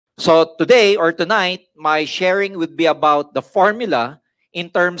So today or tonight, my sharing would be about the formula in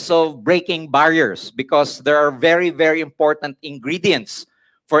terms of breaking barriers, because there are very, very important ingredients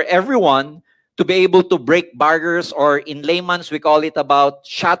for everyone to be able to break barriers, or in layman's, we call it about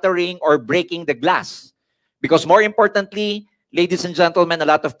shattering or breaking the glass. Because more importantly, ladies and gentlemen, a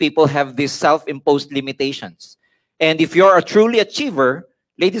lot of people have these self-imposed limitations. And if you're a truly achiever,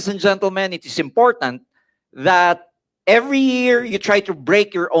 ladies and gentlemen, it is important that every year you try to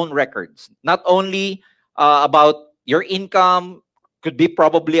break your own records. Not only about your income, could be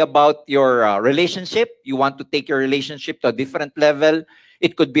probably about your relationship. You want to take your relationship to a different level.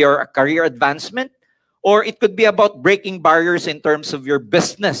 It could be your career advancement, or it could be about breaking barriers in terms of your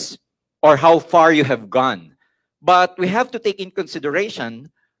business or how far you have gone. But we have to take in consideration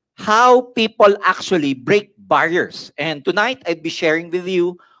how people actually break barriers. And tonight, I'd be sharing with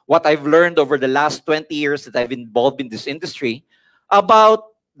you what I've learned over the last 20 years that I've been involved in this industry about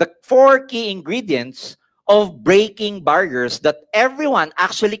the 4 key ingredients of breaking barriers that everyone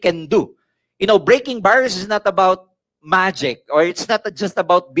actually can do. You know, breaking barriers is not about magic, or it's not just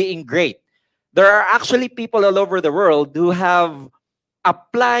about being great. There are actually people all over the world who have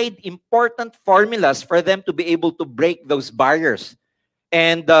applied important formulas for them to be able to break those barriers.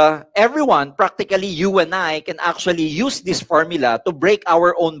 And everyone, practically you and I, can actually use this formula to break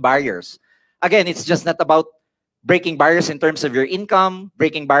our own barriers. Again, it's just not about breaking barriers in terms of your income,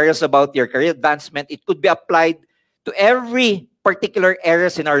 breaking barriers about your career advancement. It could be applied to every particular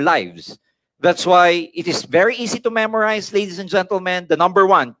areas in our lives. That's why it is very easy to memorize, ladies and gentlemen. The number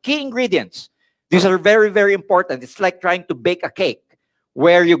 1, key ingredients. These are very, very important. It's like trying to bake a cake,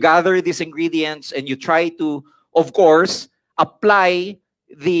 where you gather these ingredients and you try to, of course, apply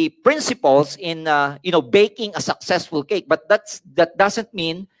the principles in baking a successful cake. But that doesn't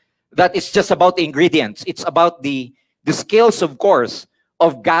mean that it's just about the ingredients. It's about the skills, of course,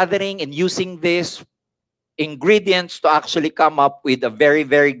 of gathering and using these ingredients to actually come up with a very,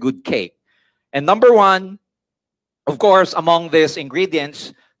 very good cake. And number 1, of course, among these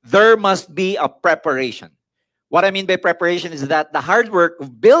ingredients, there must be a preparation. What I mean by preparation is that the hard work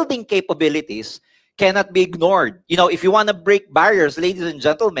of building capabilities cannot be ignored. You know, if you want to break barriers, ladies and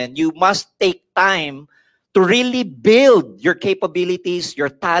gentlemen, you must take time to really build your capabilities, your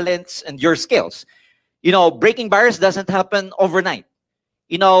talents, and your skills. You know, breaking barriers doesn't happen overnight.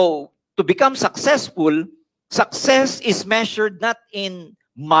 You know, to become successful, success is measured not in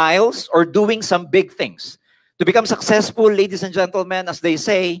miles or doing some big things. To become successful, ladies and gentlemen, as they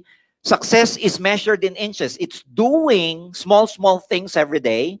say, success is measured in inches. It's doing small, small things every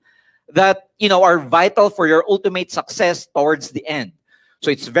day that, you know, are vital for your ultimate success towards the end. So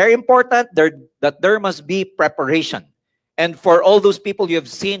it's very important that there must be preparation. And for all those people you have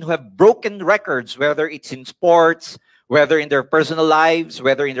seen who have broken records, whether it's in sports, whether in their personal lives,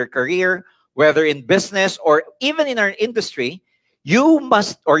 whether in their career, whether in business, or even in our industry, you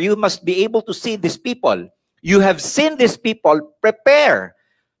must be able to see these people. You have seen these people prepare.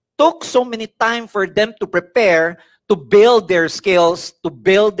 Took so many time for them to prepare, to build their skills, to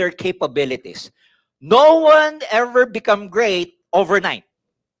build their capabilities. No one ever become great overnight.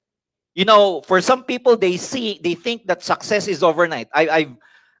 You know, for some people, they think that success is overnight.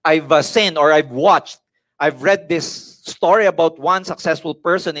 I've seen, or I've read this story about one successful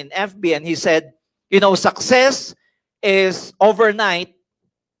person in FB, and he said, you know, success is overnight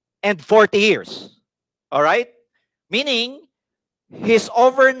and 40 years. All right? Meaning, his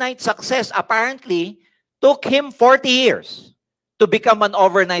overnight success apparently took him 40 years to become an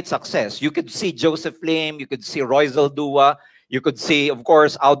overnight success. You could see Joseph Lim, you could see Roy Zaldua, you could see, of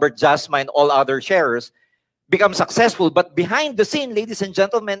course, Albert Jasma and all other sharers become successful. But behind the scene, ladies and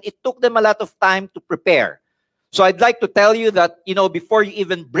gentlemen, it took them a lot of time to prepare. So I'd like to tell you that, you know, before you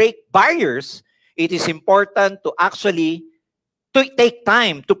even break barriers, it is important to actually take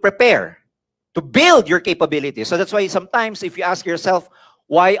time to prepare, to build your capabilities. So that's why sometimes if you ask yourself,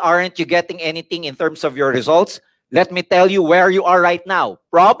 why aren't you getting anything in terms of your results? Let me tell you where you are right now.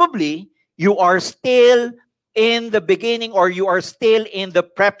 Probably you are still in the beginning, or you are still in the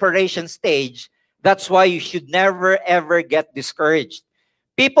preparation stage. That's why you should never, ever get discouraged.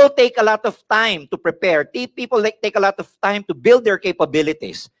 People take a lot of time to prepare. People take a lot of time to build their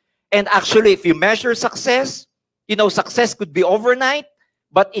capabilities. And actually, if you measure success, you know, success could be overnight,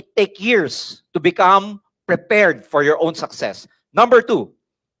 but it takes years to become prepared for your own success. Number 2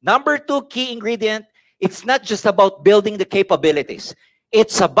 key ingredient, it's not just about building the capabilities.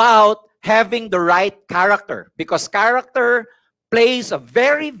 It's about having the right character, because character plays a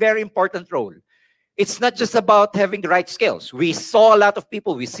very, very important role. It's not just about having the right skills. We saw a lot of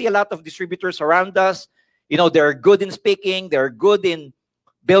people, we see a lot of distributors around us. You know, they're good in speaking, they're good in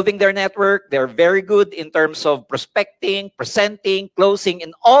building their network. They're very good in terms of prospecting, presenting, closing,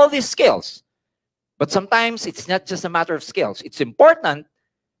 and all these skills. But sometimes it's not just a matter of skills. It's important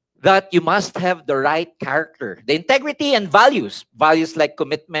that you must have the right character, the integrity and values. Values like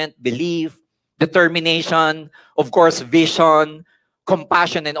commitment, belief, determination, of course, vision,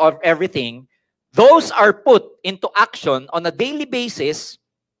 compassion, and everything. Those are put into action on a daily basis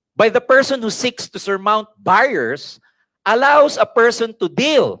by the person who seeks to surmount barriers, allows a person to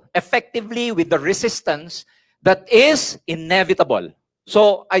deal effectively with the resistance that is inevitable.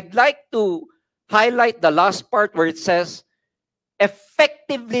 So I'd like to highlight the last part where it says,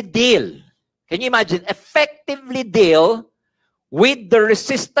 effectively deal. Can you imagine? Effectively deal with the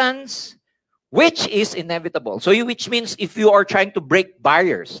resistance which is inevitable. So which means if you are trying to break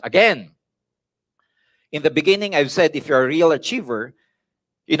barriers, again, in the beginning, I've said if you're a real achiever,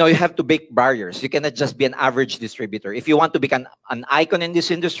 you have to break barriers. You cannot just be an average distributor. If you want to become an icon in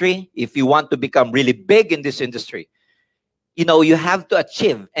this industry, if you want to become really big in this industry, you have to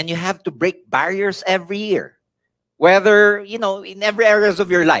achieve and you have to break barriers every year. Whether, in every areas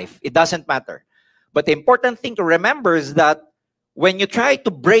of your life, it doesn't matter. But the important thing to remember is that when you try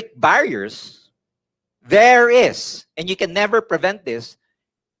to break barriers, there is, and you can never prevent this,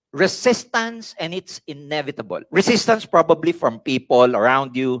 resistance, and it's inevitable. Resistance probably from people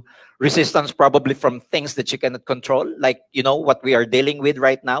around you, resistance probably from things that you cannot control, like, what we are dealing with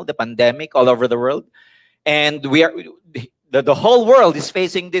right now, the pandemic all over the world. And the whole world is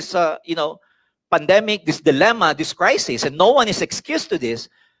facing this, pandemic, this dilemma, this crisis, and no one is excused to this.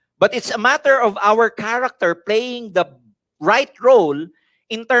 But it's a matter of our character playing the right role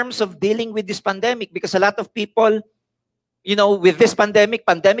in terms of dealing with this pandemic, because a lot of people, with this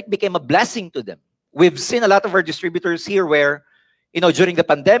pandemic became a blessing to them. We've seen a lot of our distributors here where, during the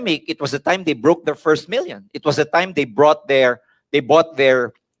pandemic, it was the time they broke their first million. It was the time they bought their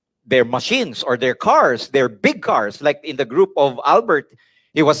machines or their cars, their big cars. Like in the group of Albert,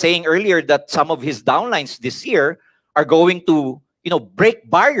 he was saying earlier that some of his downlines this year are going to, break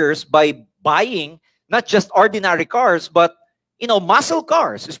barriers by buying not just ordinary cars, but, muscle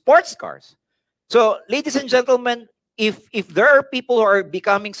cars, sports cars. So, ladies and gentlemen, if there are people who are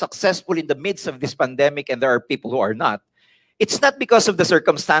becoming successful in the midst of this pandemic and there are people who are not, it's not because of the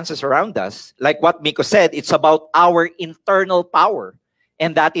circumstances around us. Like what Miko said, it's about our internal power,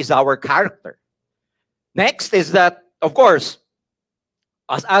 and that is our character. Next is that, of course,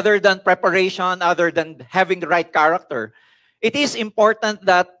 other than preparation, other than having the right character, it is important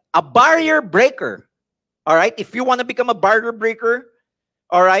that a barrier breaker, all right, if you want to become a barrier breaker,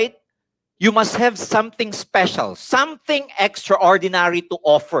 all right, you must have something special, something extraordinary to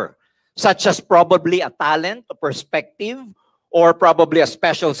offer, such as probably a talent, a perspective, or probably a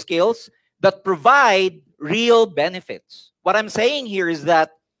special skills that provide real benefits. What I'm saying here is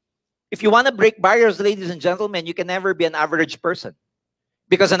that if you want to break barriers, ladies and gentlemen, you can never be an average person.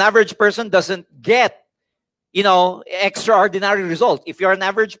 Because an average person doesn't get, extraordinary results. If you're an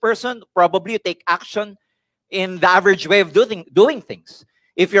average person, probably you take action in the average way of doing things.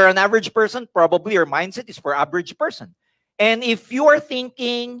 If you're an average person, probably your mindset is for average person. And if you are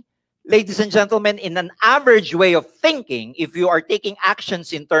thinking, ladies and gentlemen, in an average way of thinking, if you are taking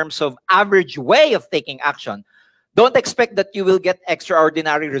actions in terms of average way of taking action, don't expect that you will get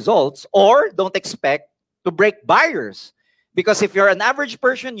extraordinary results, or don't expect to break barriers. Because if you're an average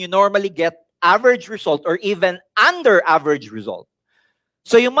person, you normally get average result or even under average result.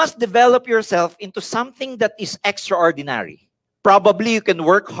 So you must develop yourself into something that is extraordinary. Probably you can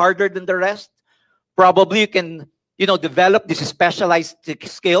work harder than the rest. Probably you can, develop these specialized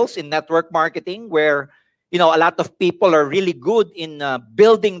skills in network marketing where, a lot of people are really good in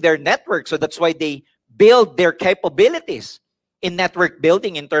building their network. So that's why they build their capabilities in network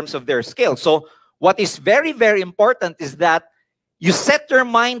building in terms of their skills. So what is very, very important is that you set your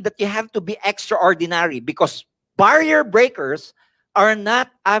mind that you have to be extraordinary, because barrier breakers are not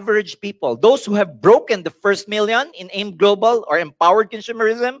average people. Those who have broken the first million in AIM Global or Empowered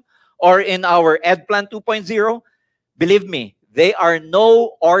Consumerism or in our Ed Plan 2.0, believe me, they are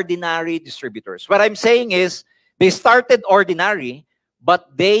no ordinary distributors. What I'm saying is they started ordinary,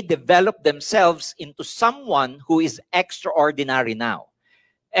 but they developed themselves into someone who is extraordinary now.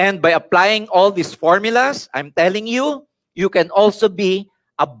 And by applying all these formulas, I'm telling you, you can also be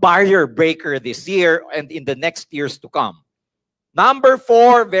a barrier breaker this year and in the next years to come. Number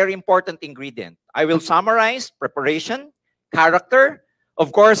 4, very important ingredient. I will summarize: preparation, character,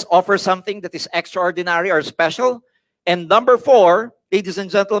 of course, offer something that is extraordinary or special. And number 4, ladies and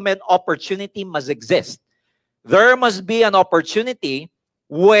gentlemen, opportunity must exist. There must be an opportunity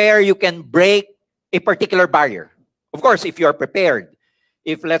where you can break a particular barrier. Of course, if you are prepared.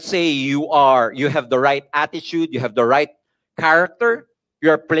 if let's say you have the right attitude, you have the right character,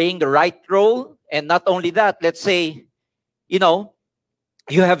 you're playing the right role, and not only that, let's say, you know,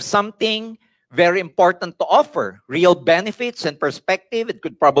 you have something very important to offer, real benefits and perspective. It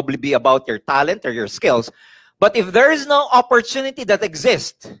could probably be about your talent or your skills. But if there is no opportunity that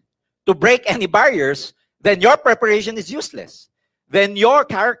exists to break any barriers, then your preparation is useless. Then your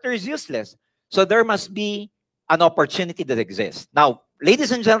character is useless. So there must be an opportunity that exists. Now,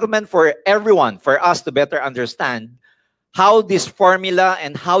 ladies and gentlemen, for everyone, for us to better understand how this formula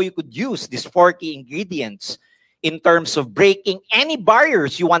and how you could use these 4 key ingredients in terms of breaking any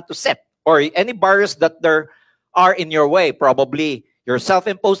barriers you want to set, or any barriers that there are in your way, probably your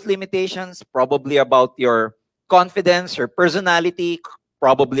self-imposed limitations, probably about your confidence, your personality,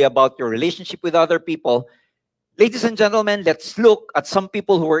 probably about your relationship with other people. Ladies and gentlemen, let's look at some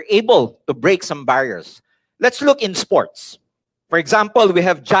people who were able to break some barriers. Let's look in sports. For example, we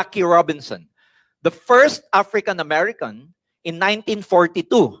have Jackie Robinson, the first African-American in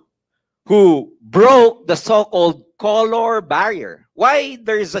 1942 who broke the so-called color barrier. Why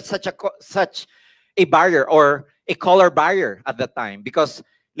there is such a barrier, or a color barrier at that time? Because,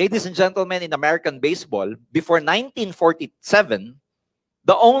 ladies and gentlemen, in American baseball, before 1947,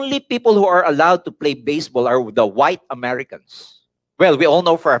 the only people who are allowed to play baseball are the white Americans. Well, we all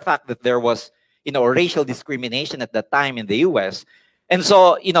know for a fact that there was, racial discrimination at that time in the U.S. And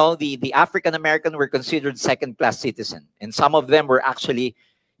so, the African American were considered second-class citizens. And some of them were actually,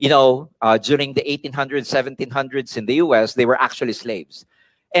 during the 1800s, 1700s in the U.S., they were actually slaves.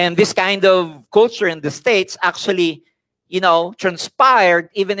 And this kind of culture in the States actually, transpired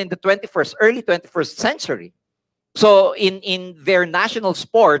even in the early 21st century. So in their national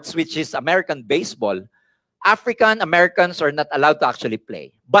sports, which is American baseball, African Americans are not allowed to actually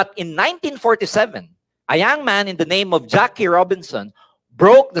play. But in 1947, a young man in the name of Jackie Robinson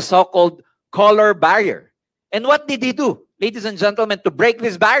broke the so-called color barrier. And what did he do, ladies and gentlemen, to break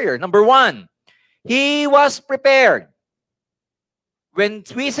this barrier? Number 1, he was prepared. When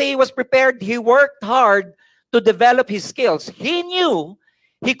we say he was prepared, he worked hard to develop his skills. He knew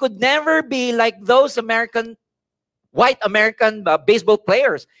he could never be like those white American baseball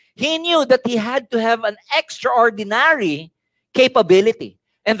players. He knew that he had to have an extraordinary capability.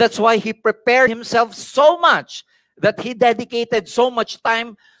 And that's why he prepared himself so much that he dedicated so much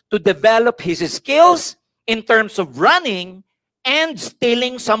time to develop his skills in terms of running and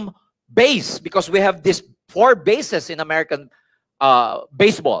stealing some base, because we have these 4 bases in American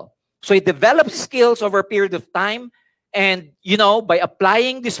baseball. So he developed skills over a period of time. And, by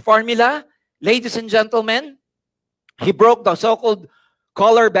applying this formula, ladies and gentlemen, he broke the so-called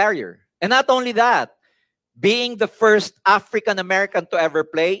color barrier. And not only that, being the first African-American to ever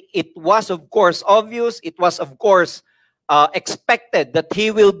play, it was, of course, obvious, it was, of course, expected that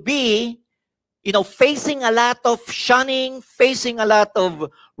he will be, facing a lot of shunning, facing a lot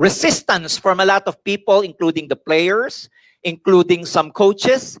of resistance from a lot of people, including the players, including some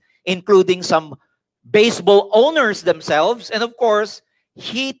coaches, including some baseball owners themselves. And of course,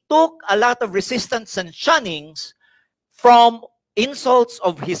 he took a lot of resistance and shunnings from insults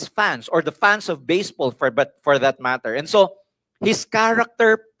of his fans, or the fans of baseball for that matter. And so his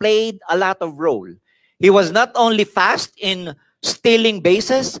character played a lot of role. He was not only fast in stealing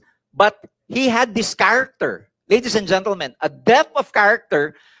bases, but he had this character, ladies and gentlemen, a depth of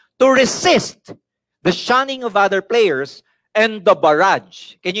character to resist the shunning of other players and the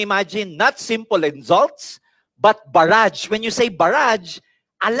barrage. Can you imagine? Not simple insults, but barrage. When you say barrage,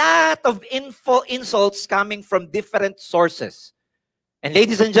 a lot of insults coming from different sources. And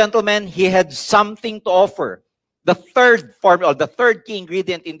ladies and gentlemen, he had something to offer. The third formula, the third key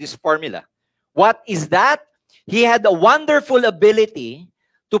ingredient in this formula. What is that? He had a wonderful ability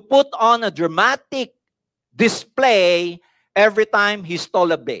to put on a dramatic display every time he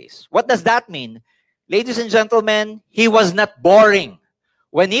stole a base. What does that mean? Ladies and gentlemen, he was not boring.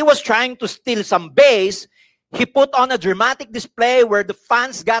 When he was trying to steal some base, he put on a dramatic display where the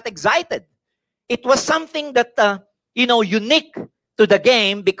fans got excited. It was something that, unique to the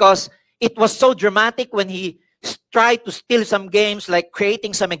game, because it was so dramatic when he tried to steal some games, like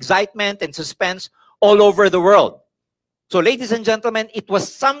creating some excitement and suspense all over the world. So, ladies and gentlemen, it was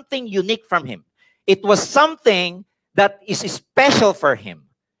something unique from him. It was something that is special for him.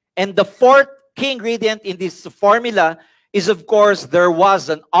 And the 4th key ingredient in this formula is, of course, there was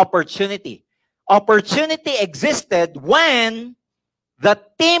an opportunity. Opportunity existed when the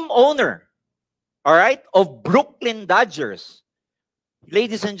team owner, of Brooklyn Dodgers,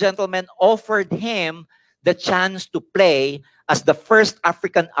 ladies and gentlemen, offered him the chance to play as the first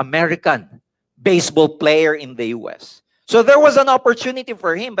African-American baseball player in the U.S. So there was an opportunity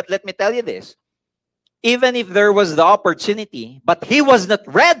for him, but let me tell you this. Even if there was the opportunity, but he was not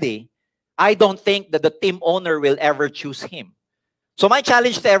ready, I don't think that the team owner will ever choose him. So my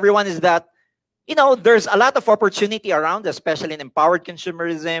challenge to everyone is that, there's a lot of opportunity around, especially in empowered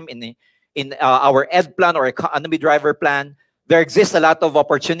consumerism, in our ed plan or economy driver plan. There exists a lot of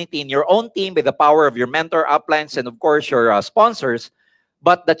opportunity in your own team with the power of your mentor, uplines, and of course your sponsors.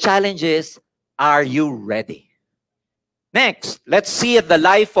 But the challenge is, are you ready? Next, let's see the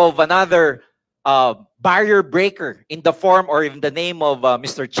life of another barrier breaker in the form or in the name of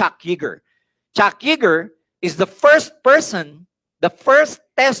Mr. Chuck Yeager. Chuck Yeager is the first person, the first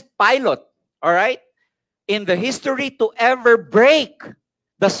test pilot, all right, in the history to ever break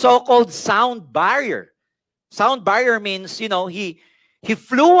the so-called sound barrier. Sound barrier means, he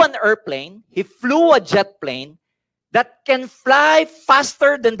flew an airplane, he flew a jet plane that can fly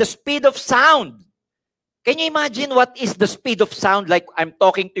faster than the speed of sound. Can you imagine what is the speed of sound like I'm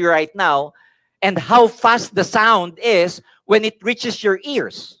talking to you right now, and how fast the sound is when it reaches your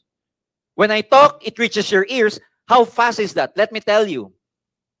ears? When I talk, it reaches your ears. How fast is that? Let me tell you.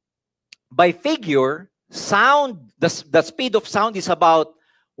 By figure, sound, the speed of sound is about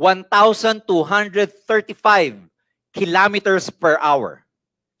 1,235 kilometers per hour.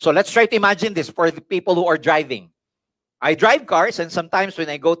 So let's try to imagine this for the people who are driving. I drive cars, and sometimes when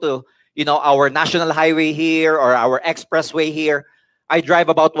I go to our national highway here or our expressway here, I drive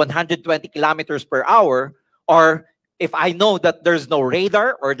about 120 kilometers per hour. Or if I know that there's no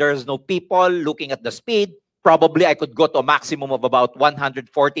radar or there's no people looking at the speed, probably I could go to a maximum of about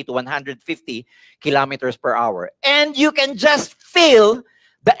 140 to 150 kilometers per hour. And you can just feel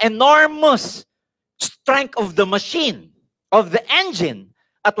the enormous strength of the machine, of the engine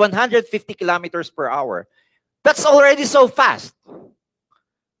at 150 kilometers per hour. That's already so fast.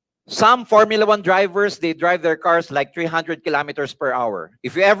 Some Formula 1 drivers, they drive their cars like 300 kilometers per hour.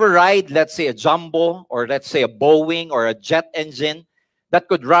 If you ever ride, let's say, a Jumbo, or let's say a Boeing or a jet engine, that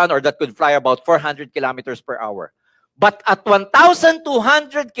could run or that could fly about 400 kilometers per hour. But at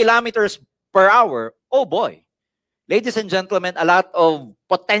 1,200 kilometers per hour, oh boy, ladies and gentlemen, a lot of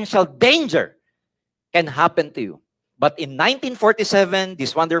potential danger can happen to you. But in 1947,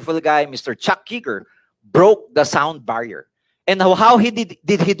 this wonderful guy, Mr. Chuck Yeager, broke the sound barrier. And how did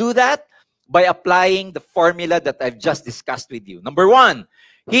he do that? By applying the formula that I've just discussed with you. Number one,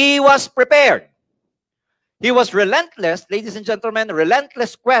 he was prepared. He was relentless, ladies and gentlemen, a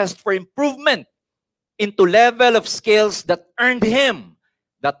relentless quest for improvement into level of skills that earned him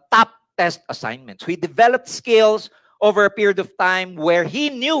the top test assignments. He developed skills over a period of time where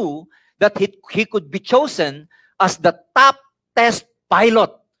he knew that he could be chosen as the top test pilot.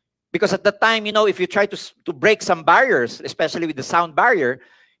 Because at the time, if you try to break some barriers, especially with the sound barrier,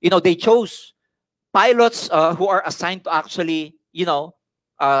 they chose pilots who are assigned to actually,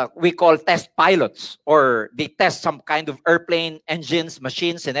 we call test pilots, or they test some kind of airplane engines,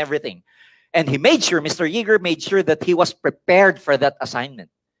 machines, and everything. And he made sure, Mr. Yeager made sure that he was prepared for that assignment.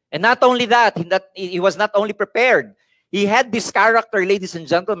 And not only that, he was not only prepared, he had this character, ladies and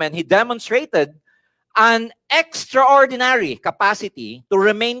gentlemen. He demonstrated an extraordinary capacity to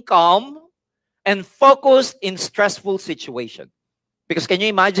remain calm and focused in stressful situations. Because can you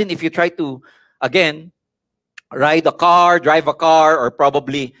imagine if you try to, again, drive a car, or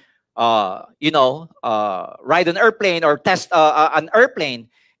probably, ride an airplane or test an airplane,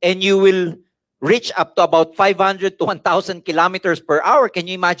 and you will reach up to about 500 to 1,000 kilometers per hour. Can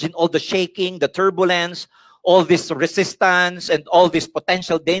you imagine all the shaking, the turbulence, all this resistance, and all these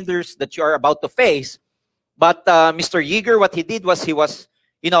potential dangers that you are about to face? But Mr. Yeager, what he did was he was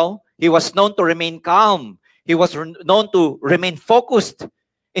known to remain calm. He was known to remain focused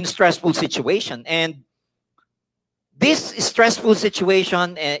in stressful situation. And this stressful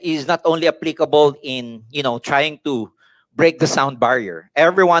situation is not only applicable in, trying to break the sound barrier.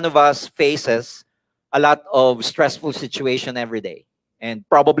 Every one of us faces a lot of stressful situation every day. And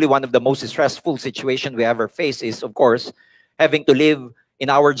probably one of the most stressful situation we ever face is, of course, having to live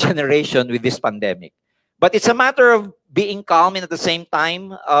in our generation with this pandemic. But it's a matter of being calm and at the same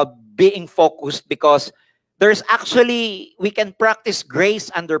time being focused, because there's actually, we can practice grace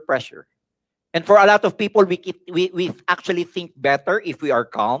under pressure. And for a lot of people, we actually think better if we are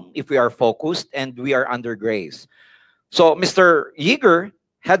calm, if we are focused, and we are under grace. So Mr. Yeager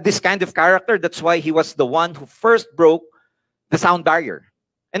had this kind of character. That's why he was the one who first broke the sound barrier.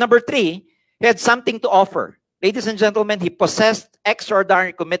 And number three, he had something to offer. Ladies and gentlemen, he possessed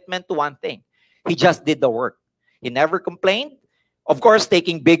extraordinary commitment to one thing. He just did the work. He never complained. Of course,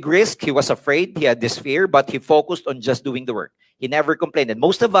 taking big risks, he was afraid. He had this fear, but he focused on just doing the work. He never complained. And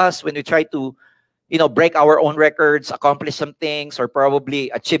most of us, when we try to, break our own records, accomplish some things, or probably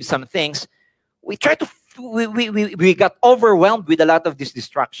achieve some things, we try to we got overwhelmed with a lot of these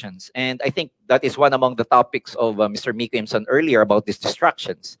distractions. And I think that is one among the topics of Mr. Miko Imson earlier about these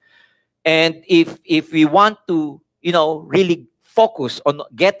distractions. And if we want to, really focus on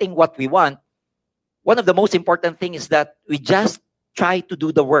getting what we want, one of the most important things is that we just try to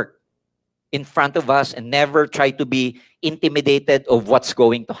do the work in front of us and never try to be intimidated of what's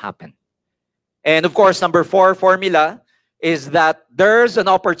going to happen. And of course, number 4 formula is that there's an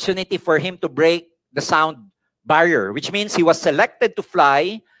opportunity for him to break the sound barrier, which means he was selected to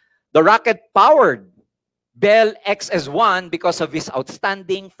fly the rocket-powered Bell XS-1 because of his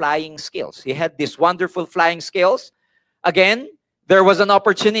outstanding flying skills. He had these wonderful flying skills. Again, there was an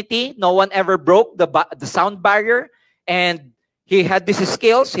opportunity. No one ever broke the sound barrier. And he had these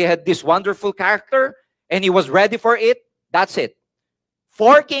skills. He had this wonderful character. And he was ready for it. That's it.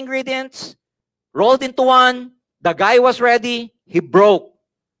 4 key ingredients rolled into one. The guy was ready. He broke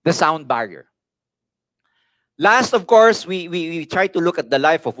the sound barrier. Last, of course, we try to look at the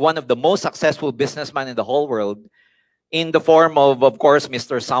life of one of the most successful businessmen in the whole world in the form of course,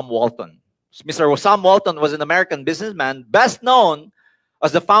 Mr. Sam Walton. Mr. Sam Walton was an American businessman, best known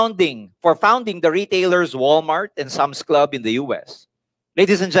as founding the retailers Walmart and Sam's Club in the US.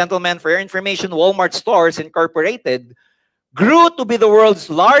 Ladies and gentlemen, for your information, Walmart Stores Incorporated grew to be the world's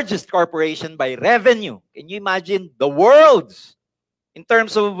largest corporation by revenue. Can you imagine the world's in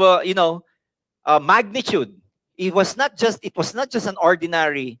terms of magnitude? It was not just an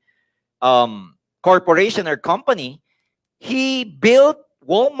ordinary corporation or company. He built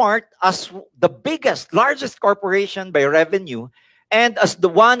Walmart as the largest corporation by revenue, and as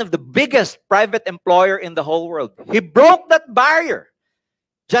one of the biggest private employer in the whole world. He broke that barrier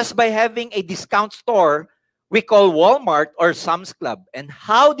just by having a discount store we call Walmart or Sam's Club. And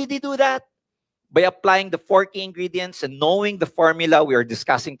how did he do that? By applying the 4 key ingredients and knowing the formula we are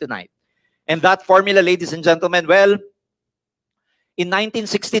discussing tonight. And that formula, ladies and gentlemen, well, in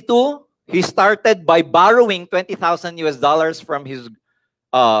 1962, he started by borrowing $20,000 from his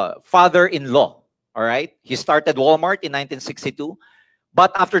father-in-law. All right? He started Walmart in 1962.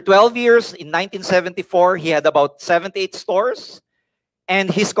 But after 12 years, in 1974, he had about 78 stores. And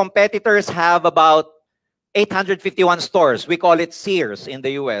his competitors have about 851 stores. We call it Sears in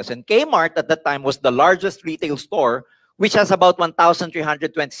the US. And Kmart at that time was the largest retail store, which has about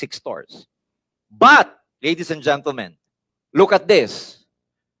 1,326 stores. But, ladies and gentlemen, look at this.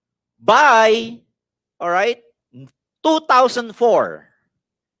 By, 2004,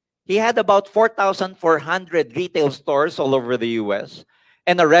 he had about 4,400 retail stores all over the US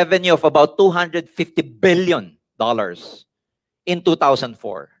and a revenue of about $250 billion in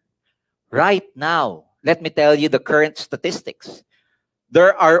 2004. Right now, let me tell you the current statistics.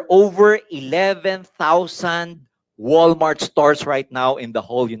 There are over 11,000 Walmart stores right now in the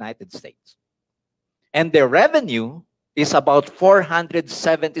whole United States. And their revenue is about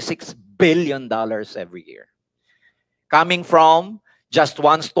 $476 billion every year. Coming from just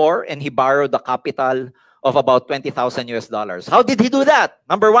one store, and he borrowed the capital of about $20,000. How did he do that?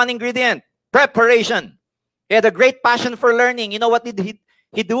 Number 1 ingredient, preparation. He had a great passion for learning. You know what did he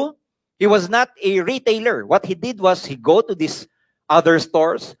do? He was not a retailer. What he did was he go to these other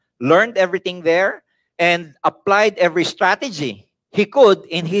stores, learned everything there, and applied every strategy he could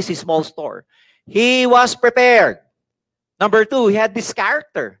in his small store. He was prepared. Number 2, he had this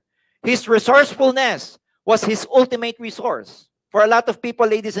character. His resourcefulness was his ultimate resource. For a lot of people,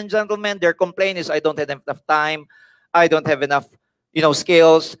 ladies and gentlemen, their complaint is, I don't have enough time. I don't have enough,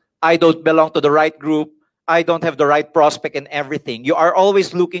 skills. I don't belong to the right group. I don't have the right prospect and everything. You are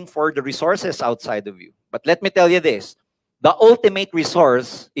always looking for the resources outside of you. But let me tell you this. The ultimate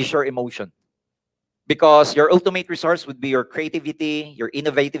resource is your emotion. Because your ultimate resource would be your creativity, your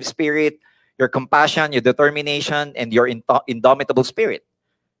innovative spirit, your compassion, your determination, and your indomitable spirit.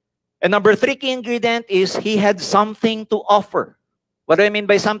 And number 3 key ingredient is he had something to offer. What do I mean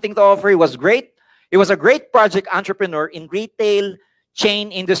by something to offer? He was great. He was a great project entrepreneur in retail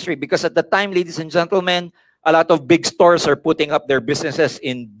chain industry, because at the time, ladies and gentlemen, a lot of big stores are putting up their businesses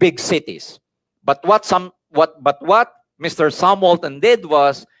in big cities. But what Mr. Sam Walton did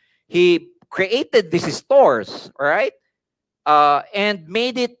was he created these stores, all right, and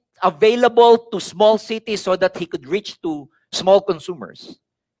made it available to small cities so that he could reach to small consumers.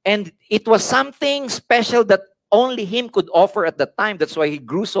 And it was something special that only him could offer at the time. That's why he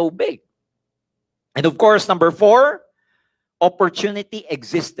grew so big. And of course, number 4, opportunity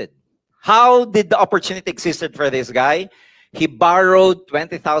existed. How did the opportunity existed for this guy? He borrowed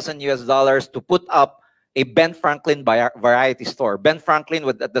 $20,000 to put up a Ben Franklin variety store. Ben Franklin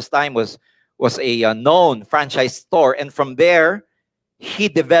at this time was was a known franchise store. And from there, he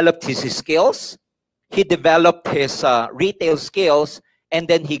developed his skills. He developed his retail skills, and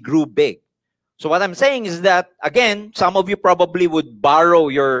then he grew big. So what I'm saying is that, again, some of you probably would borrow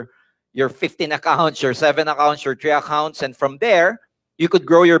your 15 accounts, your 7 accounts, your 3 accounts, and from there, you could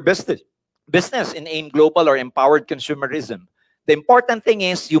grow your business in AIM Global or Empowered Consumerism. The important thing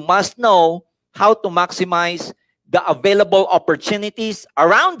is you must know how to maximize the available opportunities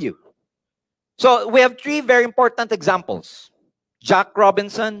around you. So we have 3 very important examples: Jack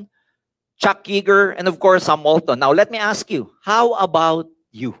Robinson, Chuck Yeager, and of course, Sam Walton. Now, let me ask you, how about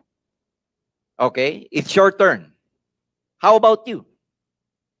you? Okay, it's your turn. How about you?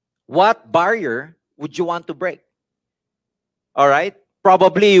 What barrier would you want to break? All right,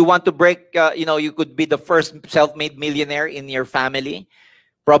 probably you want to break, you could be the first self-made millionaire in your family.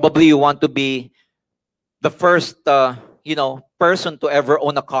 Probably you want to be the first, person to ever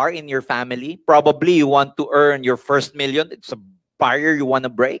own a car in your family. Probably you want to earn your first million. It's a barrier you want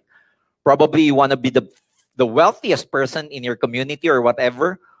to break. Probably you want to be the wealthiest person in your community or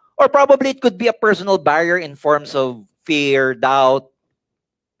whatever. Or probably it could be a personal barrier in forms of fear, doubt,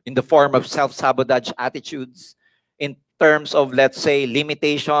 in the form of self-sabotage attitudes, in terms of, let's say,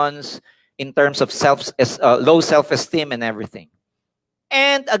 limitations, in terms of low self-esteem and everything.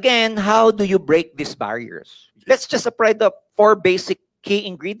 And again, how do you break these barriers? Let's just apply the 4 basic key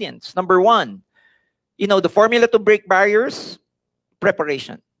ingredients. Number 1, the formula to break barriers: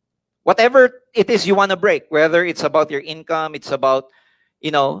 preparation. Whatever it is you want to break, whether it's about your income, it's about,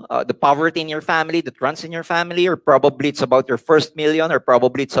 the poverty in your family that runs in your family, or probably it's about your first million, or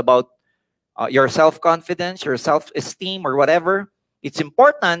probably it's about your self-confidence, your self-esteem, or whatever. It's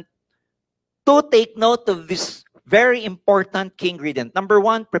important to take note of this very important key ingredient. Number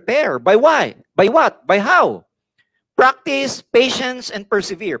 1, prepare. By why? By what? By how? Practice, patience, and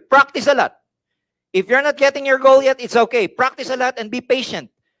persevere. Practice a lot. If you're not getting your goal yet, it's okay. Practice a lot and be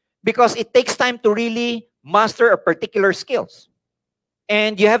patient, because it takes time to really master a particular skills.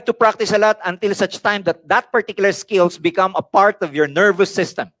 And you have to practice a lot until such time that that particular skills become a part of your nervous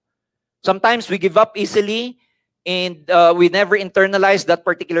system. Sometimes we give up easily, and we never internalize that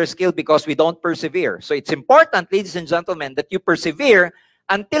particular skill because we don't persevere. So it's important, ladies and gentlemen, that you persevere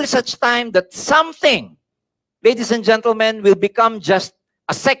until such time that something, ladies and gentlemen, will become just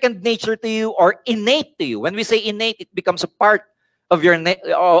a second nature to you or innate to you. When we say innate, it becomes a part of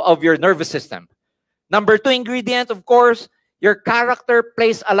your nervous system. Number 2 ingredient, of course, your character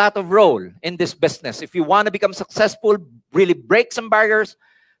plays a lot of role in this business. If you want to become successful, really break some barriers,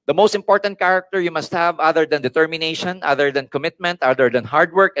 the most important character you must have, other than determination, other than commitment, other than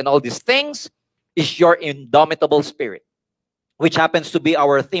hard work, and all these things, is your indomitable spirit, which happens to be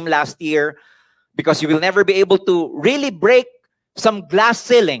our theme last year, because you will never be able to really break some glass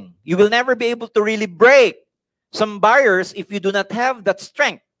ceiling. You will never be able to really break some barriers if you do not have that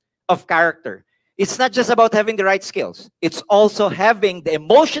strength of character. It's not just about having the right skills. It's also having the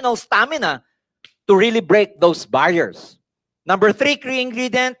emotional stamina to really break those barriers. Number 3 key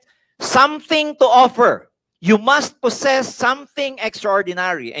ingredient, something to offer. You must possess something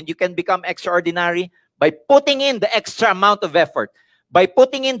extraordinary, and you can become extraordinary by putting in the extra amount of effort, by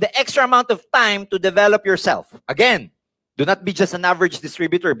putting in the extra amount of time to develop yourself. Again, do not be just an average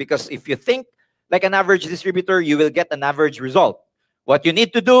distributor, because if you think like an average distributor, you will get an average result. What you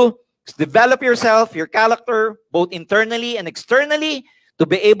need to do is develop yourself, your character, both internally and externally, to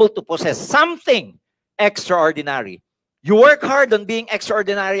be able to possess something extraordinary. You work hard on being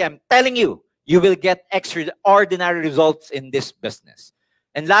extraordinary, I'm telling you, you will get extraordinary results in this business.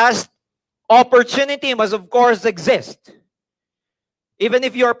 And last, opportunity must, of course, exist. Even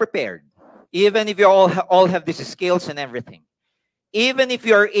if you are prepared, even if you all have these skills and everything, even if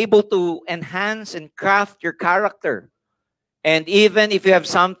you are able to enhance and craft your character, and even if you have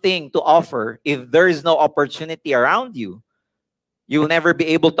something to offer, if there is no opportunity around you, you'll never be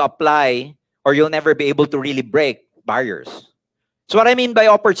able to apply, or you'll never be able to really break barriers. So what I mean by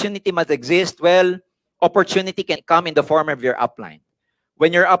opportunity must exist, well, opportunity can come in the form of your upline.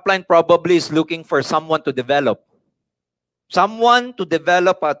 When your upline probably is looking for someone to develop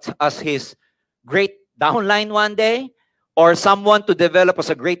as his great downline one day, or someone to develop as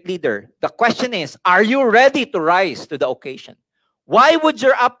a great leader. The question is, are you ready to rise to the occasion? Why would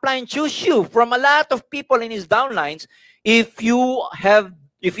your upline choose you from a lot of people in his downlines if you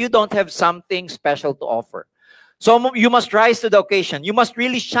don't have something special to offer? So you must rise to the occasion. You must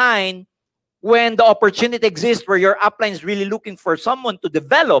really shine when the opportunity exists, where your upline is really looking for someone to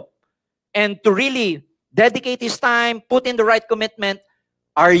develop and to really dedicate his time, put in the right commitment.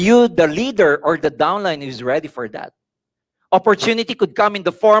 Are you the leader or the downline who is ready for that? Opportunity could come in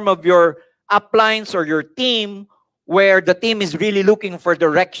the form of your uplines or your team where the team is really looking for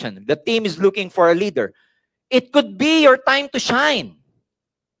direction, the team is looking for a leader, it could be your time to shine.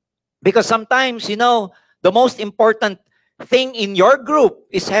 Because sometimes, you know, the most important thing in your group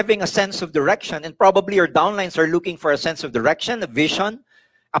is having a sense of direction, and probably your downlines are looking for a sense of direction, a vision,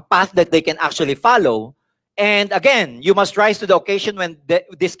 a path that they can actually follow. And again, you must rise to the occasion when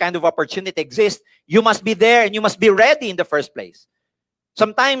this kind of opportunity exists. You must be there and you must be ready in the first place.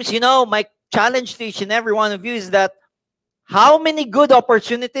 Sometimes, you know, my challenge to each and every one of you is that how many good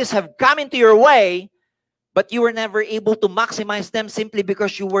opportunities have come into your way, but you were never able to maximize them simply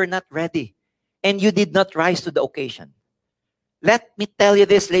because you were not ready and you did not rise to the occasion. Let me tell you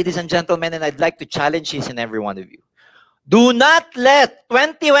this, ladies and gentlemen, and I'd like to challenge each and every one of you. Do not let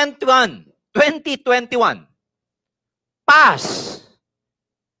 2021 pass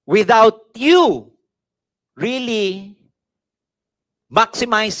without you really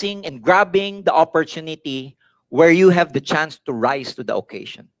maximizing and grabbing the opportunity where you have the chance to rise to the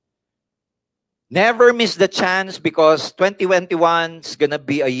occasion. Never miss the chance, because 2021 is going to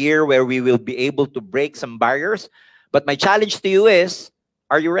be a year where we will be able to break some barriers. But my challenge to you is,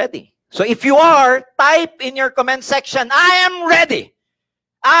 are you ready? So if you are, type in your comment section, I am ready.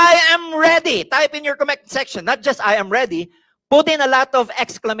 I am ready. Type in your comment section, not just I am ready. Put in a lot of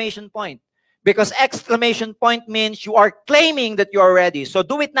exclamation point. Because exclamation point means you are claiming that you are ready. So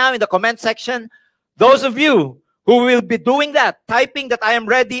do it now in the comment section. Those of you who will be doing that, typing that I am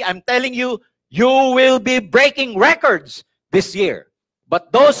ready, I'm telling you, you will be breaking records this year.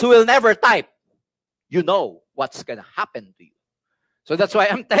 But those who will never type, you know what's going to happen to you. So that's why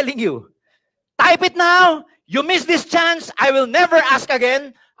I'm telling you, type it now. You miss this chance, I will never ask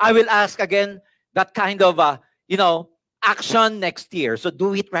again. I will ask again that kind of, action next year. So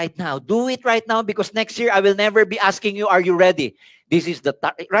do it right now. Do it right now, because next year I will never be asking you, are you ready? This is the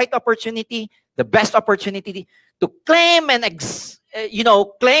right opportunity, the best opportunity to claim and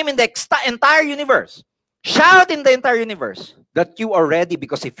claim in the entire universe. Shout in the entire universe that you are ready,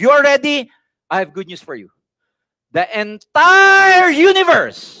 because if you are ready, I have good news for you. The entire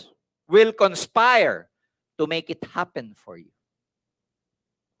universe will conspire to make it happen for you.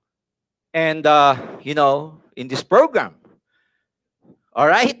 And, in this program, all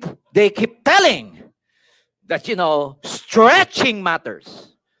right, they keep telling that, stretching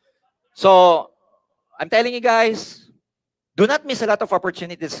matters. So I'm telling you guys, do not miss a lot of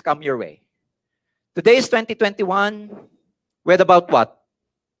opportunities come your way. Today is 2021. We had about what?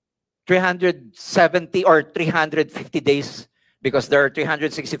 370 or 350 days, because there are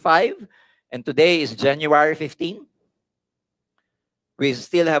 365. And today is January 15. We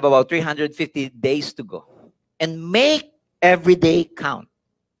still have about 350 days to go. And make every day count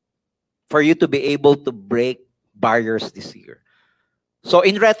for you to be able to break barriers this year. So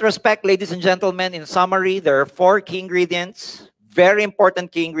in retrospect, ladies and gentlemen, in summary, there are 4 key ingredients, very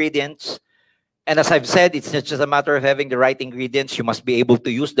important key ingredients. And as I've said, it's not just a matter of having the right ingredients. You must be able to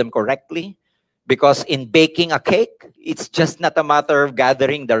use them correctly. Because in baking a cake, it's just not a matter of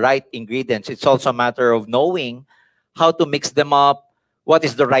gathering the right ingredients. It's also a matter of knowing how to mix them up, what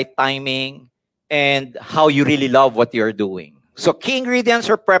is the right timing, and how you really love what you're doing. So key ingredients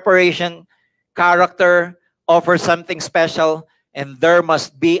are preparation, character, offer something special, and there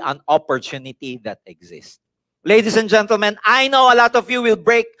must be an opportunity that exists. Ladies and gentlemen, I know a lot of you will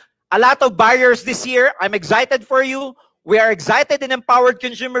break a lot of barriers this year. I'm excited for you. We are excited in Empowered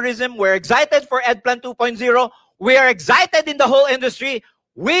Consumerism. We're excited for EdPlan 2.0. We are excited in the whole industry.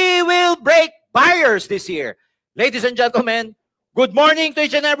 We will break barriers this year. Ladies and gentlemen, good morning to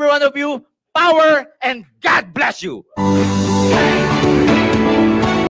each and every one of you. Power and God bless you.